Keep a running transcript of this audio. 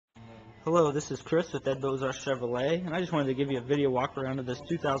Hello, this is Chris with Bozarth Chevrolet, and I just wanted to give you a video walk around of this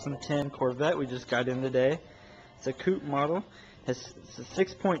 2010 Corvette we just got in today. It's a coupe model. It's a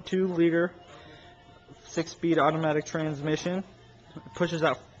 6.2 liter 6-speed automatic transmission. It pushes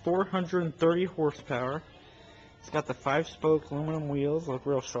out 430 horsepower. It's got the 5-spoke aluminum wheels, look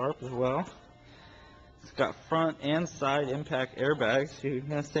real sharp as well. It's got front and side impact airbags, so you're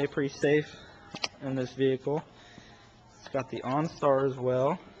going to stay pretty safe in this vehicle. It's got the OnStar as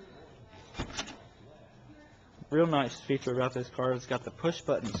well. Real nice feature about this car, it's got the push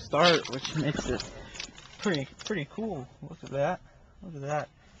button start, which makes it pretty cool. Look at that. Look at that.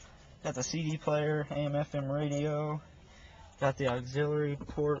 Got the CD player, AM FM radio. Got the auxiliary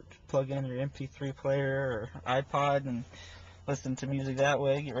port, plug in your MP3 player or iPod and listen to music that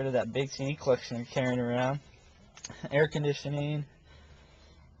way. Get rid of that big CD collection you're carrying around. Air conditioning.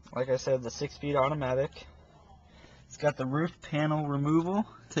 Like I said, the 6-speed automatic. It's got the roof panel removal.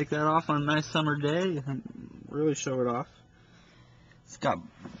 Take that off on a nice summer day and really show it off. It's got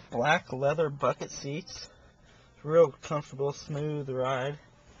black leather bucket seats. Real comfortable, smooth ride.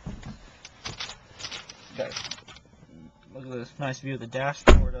 Got, look at this nice view of the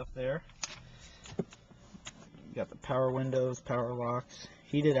dashboard up there. You got the power windows, power locks,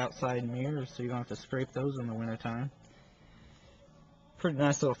 heated outside mirrors so you don't have to scrape those in the wintertime. Pretty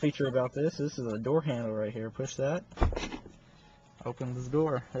nice little feature about this. This is a door handle right here. Push that. Opens the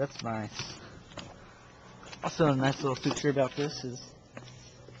door. That's nice. Also, a nice little feature about this is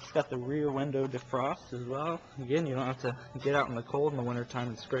it's got the rear window defrost as well. Again, you don't have to get out in the cold in the wintertime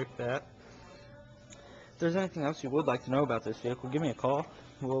and scrape that. If there's anything else you would like to know about this vehicle, give me a call.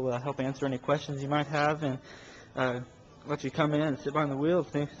 We'll help answer any questions you might have and let you come in and sit behind the wheel,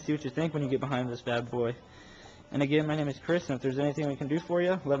 see what you think when you get behind this bad boy. And again, my name is Chris, and if there's anything we can do for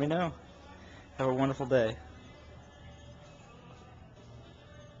you, let me know. Have a wonderful day.